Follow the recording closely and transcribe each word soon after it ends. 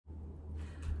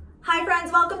Hi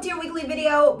friends, welcome to your weekly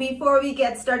video. Before we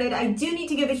get started, I do need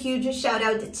to give a huge shout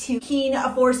out to Keen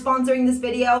for sponsoring this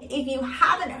video. If you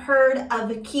haven't heard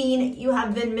of Keen, you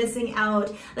have been missing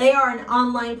out. They are an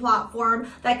online platform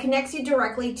that connects you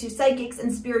directly to psychics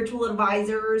and spiritual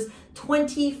advisors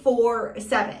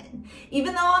 24/7.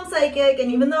 Even though I'm psychic and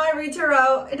even though I read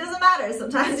tarot, it doesn't matter.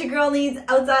 Sometimes your girl needs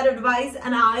outside advice,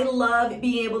 and I love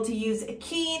being able to use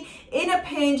Keen in a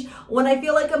pinch when I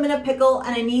feel like I'm in a pickle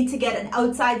and I need to get an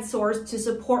outside source to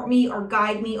support me or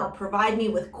guide me or provide me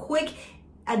with quick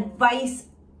advice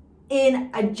in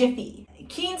a jiffy.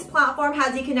 Keen's platform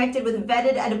has you connected with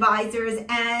vetted advisors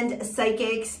and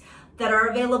psychics that are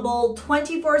available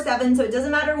 24/7, so it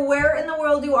doesn't matter where in the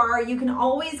world you are, you can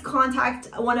always contact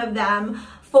one of them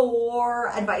for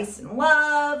advice in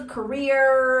love,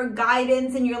 career,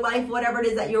 guidance in your life, whatever it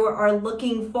is that you are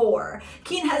looking for.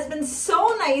 Keen has been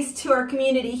so nice to our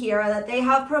community here that they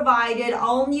have provided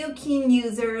all new Keen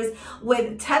users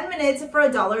with 10 minutes for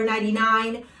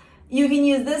 $1.99. You can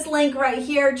use this link right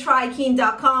here,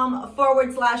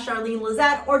 trykeen.com/Charlene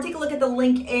Lizette, or take a look at the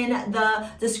link in the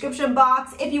description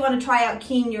box if you want to try out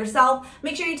Keen yourself.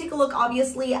 Make sure you take a look,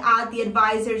 obviously, at the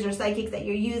advisors or psychics that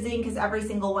you're using, because every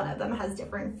single one of them has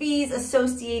different fees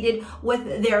associated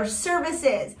with their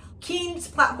services. Keen's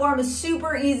platform is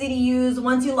super easy to use.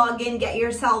 Once you log in, get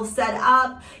yourself set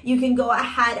up, you can go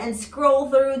ahead and scroll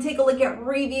through, take a look at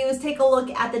reviews, take a look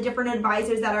at the different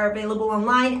advisors that are available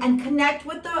online, and connect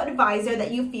with the advisor that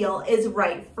you feel is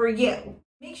right for you.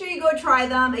 Make sure you go try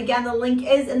them. Again, the link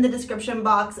is in the description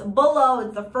box below.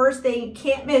 It's the first thing,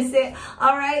 can't miss it.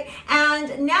 All right,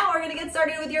 and now we're gonna get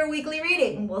started with your weekly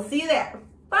reading. We'll see you there.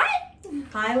 Bye.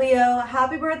 Hi Leo,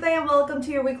 happy birthday and welcome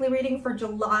to your weekly reading for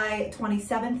July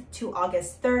 27th to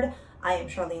August 3rd. I am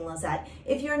Charlene Lizette.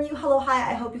 If you're new, hello,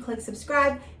 hi, I hope you click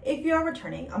subscribe. If you're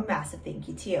returning, a massive thank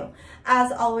you to you.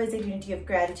 As always, I do need to give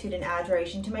gratitude and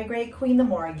adoration to my great queen, the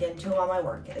Morrigan, to whom my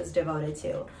work is devoted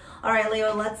to. All right,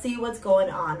 Leo, let's see what's going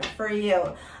on for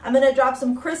you. I'm gonna drop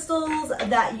some crystals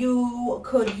that you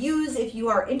could use if you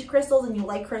are into crystals and you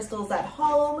like crystals at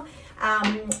home.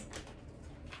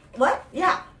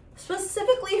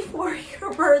 Specifically for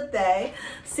your birthday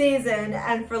season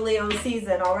and for Leo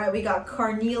season. All right, we got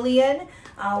carnelian.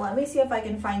 Let me see if I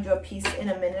can find you a piece in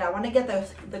a minute. I want to get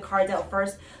the cards out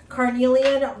first.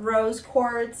 Carnelian, rose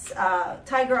quartz,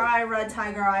 tiger eye, red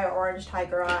tiger eye, orange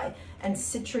tiger eye, and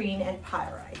citrine and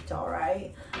pyrite. All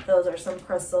right, those are some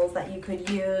crystals that you could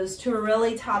use to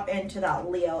really tap into that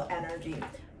Leo energy.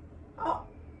 Oh,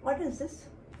 what is this?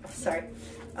 Oh, sorry.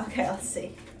 Okay, let's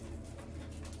see.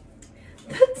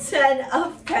 The 10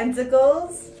 of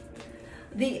Pentacles,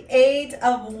 the 8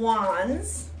 of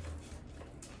Wands,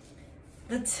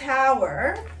 the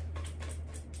Tower,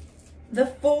 the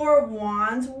 4 of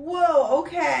Wands. Whoa,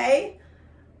 okay.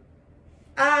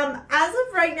 As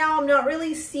of right now, I'm not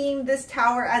really seeing this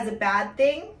Tower as a bad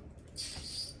thing.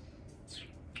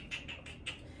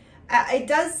 It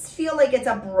does feel like it's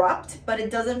abrupt, but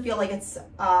it doesn't feel like it's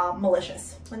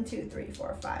malicious. 1, 2, 3,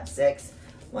 4, 5, 6.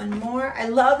 One more. I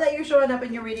love that you're showing up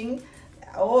in your reading.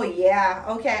 Oh yeah,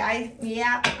 okay,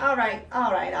 all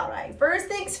right. First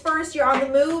things first, you're on the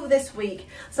move this week.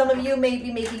 Some of you may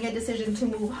be making a decision to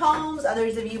move homes.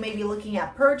 Others of you may be looking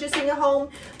at purchasing a home,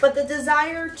 but the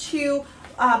desire to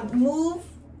move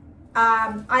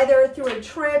either through a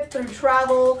trip, through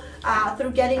travel,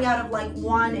 through getting out of like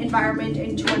one environment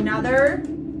into another,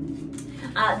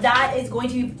 that is going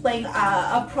to be playing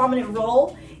a prominent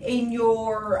role in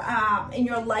your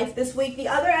life this week. The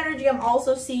other energy I'm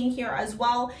also seeing here as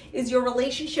well is your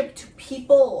relationship to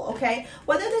people, okay?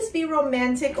 Whether this be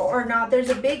romantic or not, there's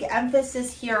a big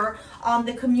emphasis here on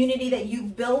the community that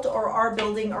you've built or are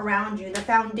building around you, the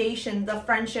foundation, the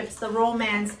friendships, the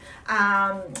romance,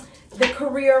 the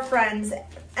career friends,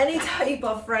 any type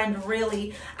of friend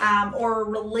really, or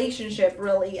relationship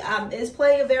really, is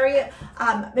playing a very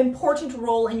important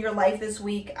role in your life this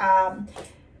week.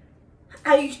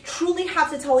 I truly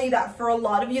have to tell you that for a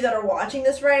lot of you that are watching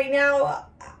this right now,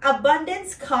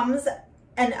 abundance comes,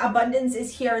 and abundance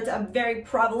is here. It's a very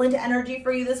prevalent energy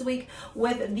for you this week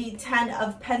with the 10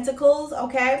 of Pentacles,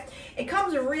 okay? It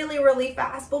comes really, really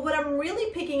fast, but what I'm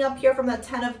really picking up here from the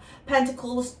 10 of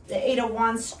Pentacles, the 8 of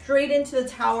Wands, straight into the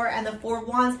Tower, and the 4 of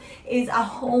Wands is a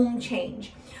home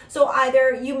change. So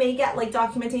either you may get like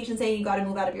documentation saying you got to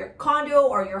move out of your condo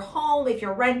or your home if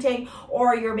you're renting,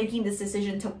 or you're making this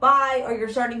decision to buy, or you're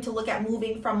starting to look at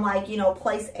moving from like, you know,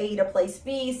 place A to place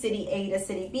B, city A to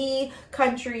city B,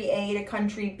 country A to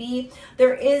country B.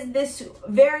 There is this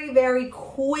very, very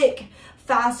quick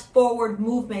fast forward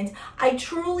movement. I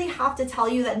truly have to tell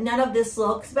you that none of this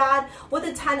looks bad. With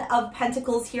the 10 of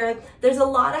Pentacles here, there's a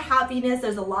lot of happiness,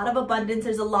 there's a lot of abundance,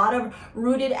 there's a lot of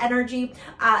rooted energy.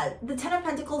 The 10 of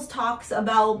Pentacles talks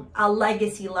about a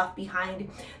legacy left behind.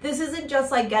 This isn't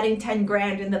just like getting 10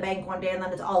 grand in the bank one day and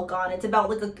then it's all gone. It's about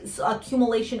like a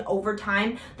accumulation over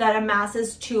time that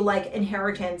amasses to like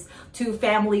inheritance, to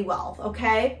family wealth,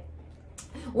 okay?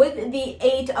 With the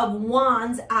 8 of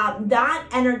Wands, that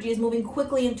energy is moving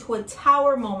quickly into a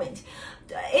tower moment.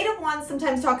 8 of Wands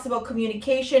sometimes talks about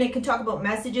communication, it can talk about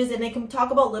messages, and it can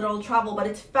talk about literal travel, but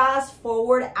it's fast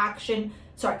action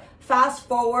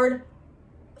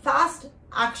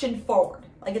forward.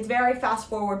 Like it's very fast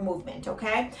forward movement,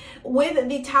 okay? With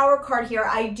the Tower card here,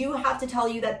 I do have to tell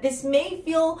you that this may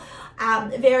feel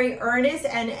very earnest,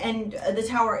 and the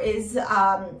Tower is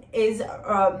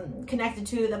connected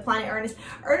to the planet Ernest.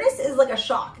 Ernest is like a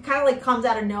shock. It kind of like comes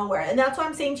out of nowhere. And that's why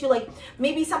I'm saying to you, like,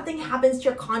 maybe something happens to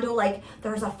your condo, like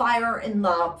there's a fire in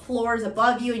the floors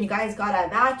above you and you guys gotta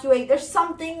evacuate. There's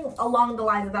something along the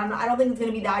lines of that. I don't think it's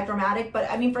gonna be that dramatic, but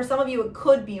I mean, for some of you, it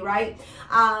could be, right?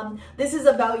 This is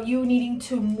about you needing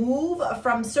to move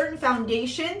from certain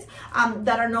foundations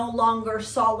that are no longer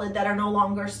solid, that are no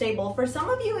longer stable. For some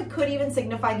of you, it could even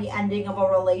signify the ending of a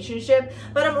relationship,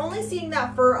 but I'm only seeing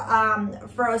that for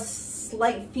a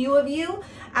slight few of you,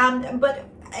 but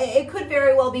it could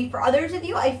very well be for others of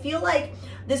you. I feel like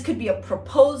this could be a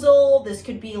proposal, this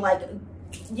could be like,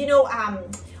 you know,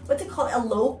 what's it called,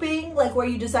 eloping, like where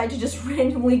you decide to just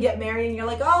randomly get married and you're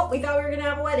like, oh, we thought we were gonna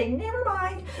have a wedding, never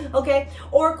mind, okay?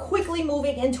 Or quickly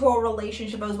moving into a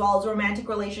relationship as well, as a romantic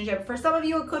relationship. For some of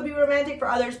you, it could be romantic, for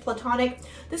others, platonic.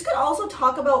 This could also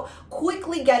talk about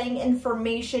quickly getting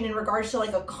information in regards to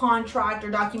like a contract or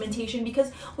documentation,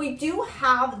 because we do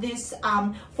have this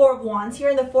 4 of Wands here,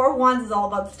 and the 4 of Wands is all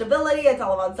about stability, it's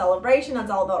all about celebration,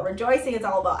 it's all about rejoicing, it's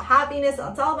all about happiness,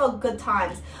 it's all about good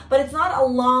times, but it's not a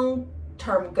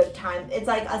long-term good time. It's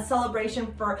like a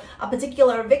celebration for a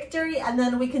particular victory, and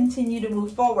then we continue to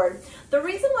move forward. The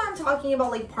reason why I'm talking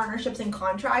about like partnerships and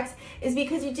contracts is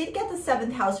because you did get the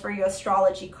 7th house for your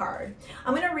astrology card.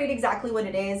 I'm going to read exactly what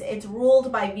it is. It's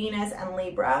ruled by Venus and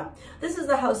Libra. This is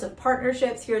the house of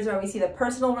partnerships. Here's where we see the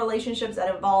personal relationships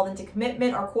that evolve into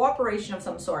commitment or cooperation of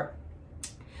some sort.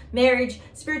 Marriage,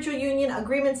 spiritual union,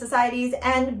 agreement societies,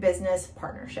 and business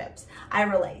partnerships. I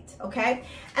relate, okay?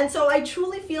 And so I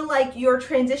truly feel like you're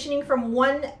transitioning from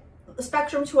one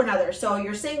spectrum to another. So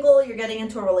you're single, you're getting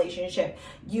into a relationship.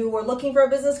 You were looking for a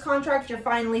business contract, you're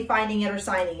finally finding it or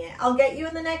signing it. I'll get you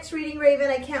in the next reading, Raven.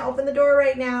 I can't open the door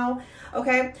right now,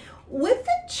 okay? With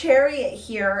the Chariot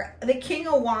here, the King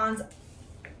of Wands,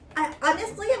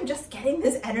 honestly, I'm just getting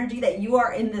this energy that you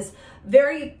are in this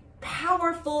very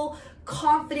powerful,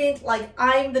 confident, like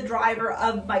I'm the driver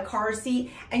of my car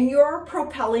seat, and you're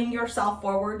propelling yourself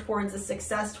forward towards a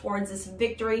success, towards this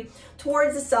victory,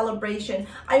 towards a celebration.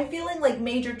 I'm feeling like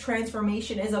major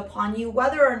transformation is upon you,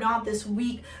 whether or not this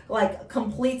week like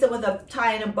completes it with a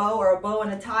tie and a bow, or a bow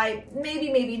and a tie,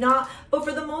 maybe not, but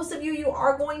for the most of you, you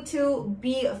are going to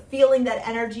be feeling that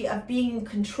energy of being in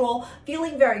control,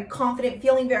 feeling very confident,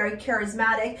 feeling very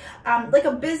charismatic, like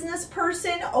a business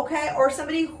person, okay, or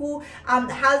somebody who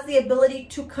has the ability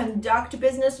to conduct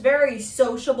business, very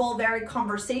sociable, very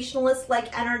conversationalist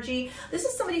like energy. This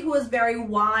is somebody who is very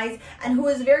wise and who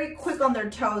is very quick on their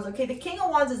toes, okay? The King of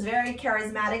Wands is very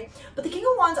charismatic, but the King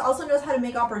of Wands also knows how to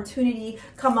make opportunity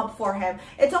come up for him.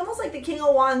 It's almost like the King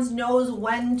of Wands knows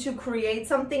when to create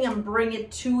something and bring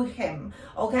it to him,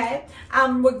 okay?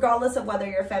 Regardless of whether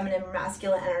you're feminine or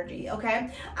masculine energy,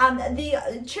 okay?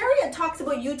 The Chariot talks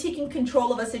about you taking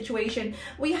control of a situation.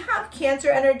 We have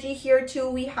Cancer energy here too.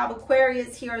 We have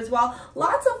Aquarius here as well.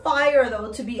 Lots of fire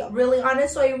though, to be really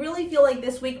honest. So I really feel like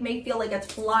this week may feel like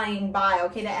it's flying by,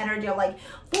 okay? The energy of like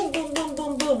boom, boom, boom,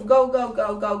 boom, boom, go, go,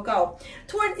 go, go, go.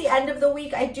 Towards the end of the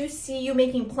week, I do see you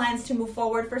making plans to move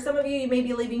forward. For some of you, you may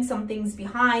be leaving some things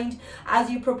behind as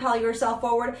you propel yourself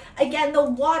forward. Again, the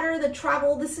water, the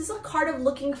travel, this is a card of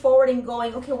looking forward and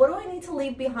going, okay, what do I need to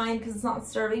leave behind because it's not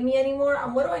serving me anymore?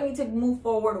 And what do I need to move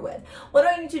forward with? What do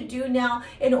I need to do now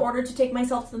in order to take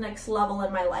myself to the next level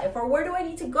in my life? Or where do I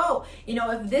need to go? You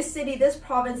know, if this city, this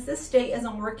province, this state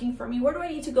isn't working for me, where do I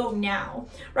need to go now,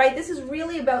 right? This is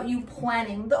really about you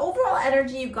planning. The overall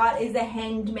energy you got is the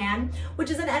Hanged Man, which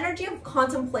is an energy of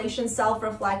contemplation,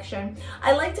 self-reflection.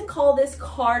 I like to call this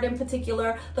card in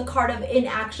particular the card of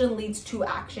inaction leads to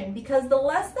action, because the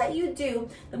less that you do,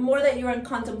 the more that you're in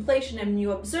contemplation and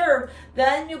you observe,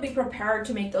 then you'll be prepared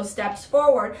to make those steps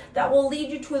forward that will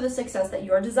lead you to the success that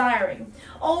you're desiring.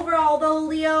 Overall though,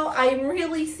 Leo, I'm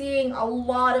really seeing seeing a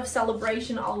lot of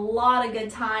celebration, a lot of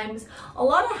good times, a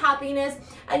lot of happiness,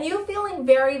 and you feeling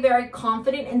very, very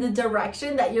confident in the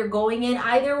direction that you're going in,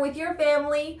 either with your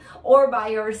family or by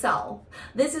yourself.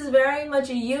 This is very much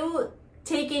you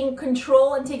taking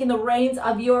control and taking the reins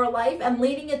of your life and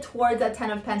leading it towards that 10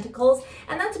 of Pentacles.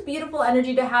 And that's a beautiful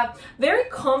energy to have. Very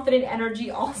confident energy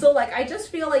also. Like, I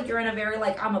just feel like you're in a very,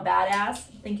 like, I'm a badass.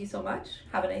 Thank you so much.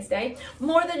 Have a nice day.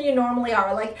 More than you normally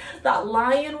are. Like that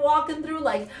lion walking through,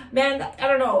 like, man, I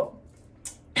don't know.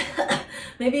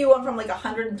 Maybe you went from like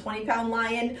 120-pound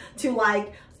lion to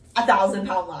like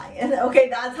 1,000-pound lion. Okay,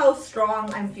 that's how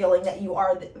strong I'm feeling that you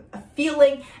are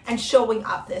feeling and showing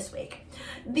up this week.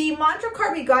 The mantra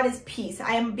card we got is peace.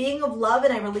 I am a being of love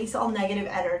and I release all negative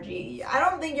energy. I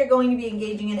don't think you're going to be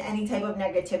engaging in any type of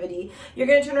negativity. You're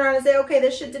going to turn around and say, okay,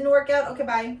 this shit didn't work out. Okay,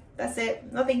 bye. That's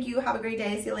it. No, thank you. Have a great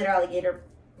day. See you later, alligator.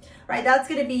 Right? That's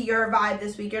going to be your vibe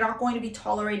this week. You're not going to be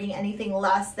tolerating anything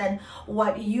less than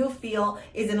what you feel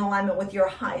is in alignment with your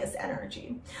highest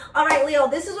energy. All right, Leo,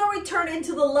 this is where we turn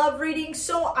into the love reading.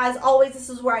 So as always, this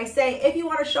is where I say, if you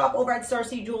want to shop over at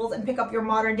STARSEA Jewels and pick up your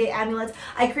modern day amulets,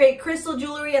 I create crystal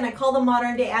jewelry and I call them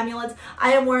modern day amulets.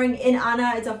 I am wearing in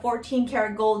Anna. It's a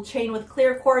 14-karat gold chain with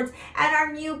clear quartz, and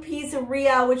our new piece,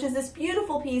 Rhea, which is this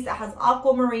beautiful piece that has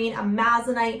aquamarine,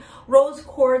 amazonite, rose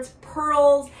quartz,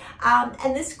 pearls,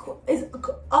 and this is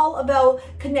all about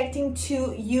connecting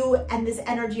to you and this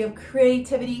energy of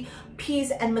creativity,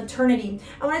 peace, and maternity.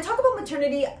 And when I talk about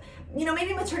maternity, you know,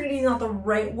 maybe maternity is not the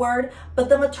right word, but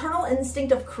the maternal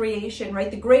instinct of creation,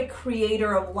 right? The great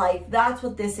creator of life. That's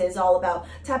what this is all about.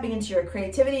 Tapping into your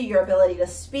creativity, your ability to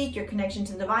speak, your connection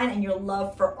to the divine, and your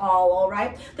love for all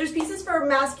right? There's pieces for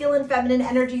masculine, feminine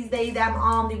energies, they, them,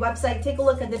 on the website. Take a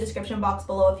look at the description box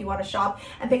below if you want to shop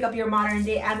and pick up your modern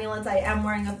day amulets. I am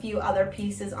wearing a few other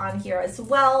pieces on here as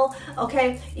well,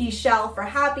 okay? Ishel for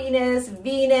happiness,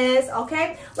 Venus,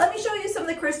 okay? Let me show you some of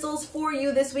the crystals for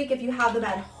you this week if you have them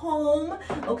at home.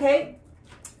 Okay,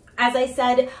 as I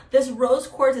said, this rose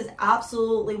quartz is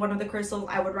absolutely one of the crystals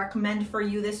I would recommend for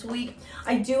you this week.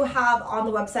 I do have on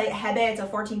the website Hebe. It's a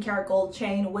 14-karat gold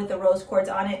chain with the rose quartz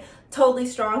on it. Totally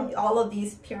strong. All of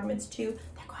these pyramids too,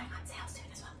 they're going on sale soon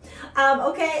as well.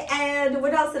 Okay, and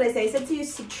what else did I say? I said to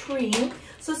use citrine.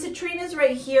 So citrine is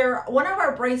right here. One of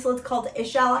our bracelets called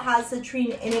Ishel has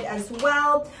citrine in it as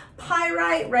well.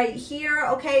 Pyrite right here.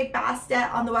 Okay,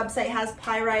 Bastet on the website has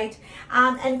pyrite.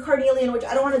 And carnelian, which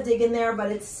I don't want to dig in there,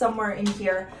 but it's somewhere in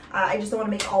here. I just don't want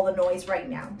to make all the noise right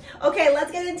now. Okay,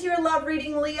 let's get into your love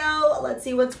reading, Leo. Let's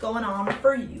see what's going on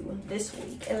for you this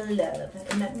week in love.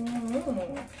 And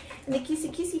the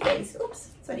kissy kissy face.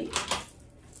 Oops, sorry.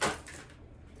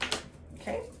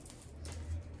 Okay,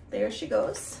 there she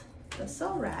goes. That's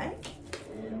all right.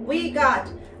 We got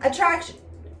attraction.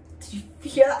 Did you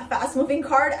hear that fast moving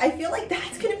card? I feel like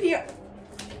that's gonna be our...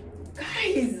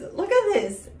 Guys, look at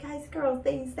this. Guys, girls,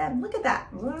 things, them. Look at that.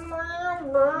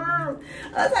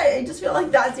 I just feel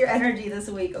like that's your energy this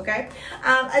week, okay?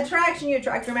 Attraction, you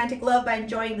attract romantic love by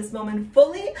enjoying this moment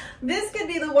fully. This could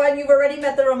be the one. You've already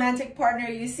met the romantic partner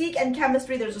you seek. And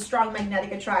chemistry, there's a strong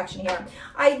magnetic attraction here.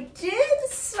 I did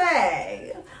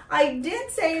say,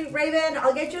 Raven,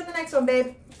 I'll get you in the next one,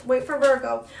 babe. Wait for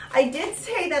Virgo. I did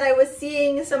say that I was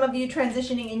seeing some of you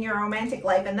transitioning in your romantic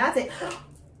life, and that's it.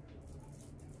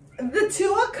 The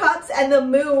Two of Cups and the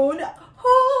Moon.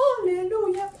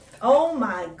 Hallelujah. Oh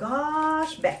my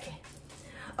gosh, Becky.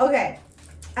 Okay.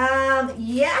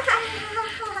 Yeah.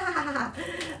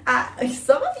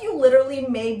 Some of you literally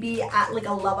may be at like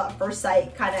a love at first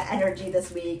sight kind of energy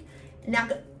this week. Now,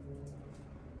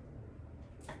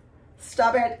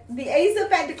 stop it. The Ace of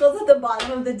Pentacles at the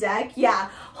bottom of the deck. Yeah.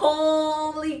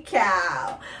 Holy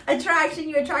cow. Attraction.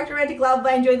 You attract romantic love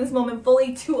by enjoying this moment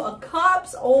fully. Two of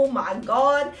Cups. Oh my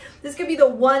God. This could be the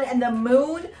One and the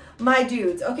Moon. My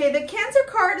dudes. Okay, the Cancer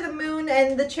card, the Moon,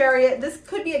 and the Chariot. This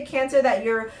could be a Cancer that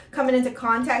you're coming into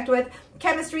contact with.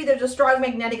 Chemistry. There's a strong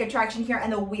magnetic attraction here.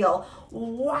 And the Wheel.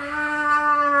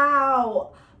 Wow.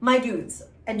 My dudes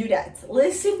and dudettes.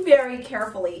 Listen very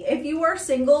carefully. If you are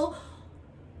single,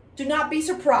 do not be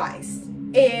surprised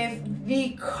if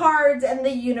the cards and the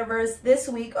universe this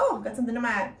week, oh, got something in my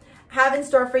eye, have in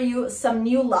store for you some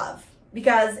new love,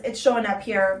 because it's showing up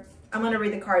here. I'm going to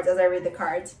read the cards as I read the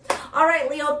cards. All right,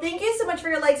 Leo, thank you so much for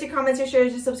your likes, your comments, your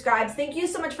shares, your subscribes. Thank you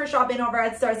so much for shopping over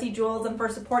at STARSEA Jewels and for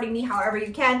supporting me however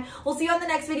you can. We'll see you on the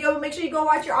next video, but make sure you go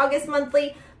watch your August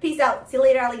monthly. Peace out. See you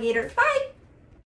later, alligator. Bye.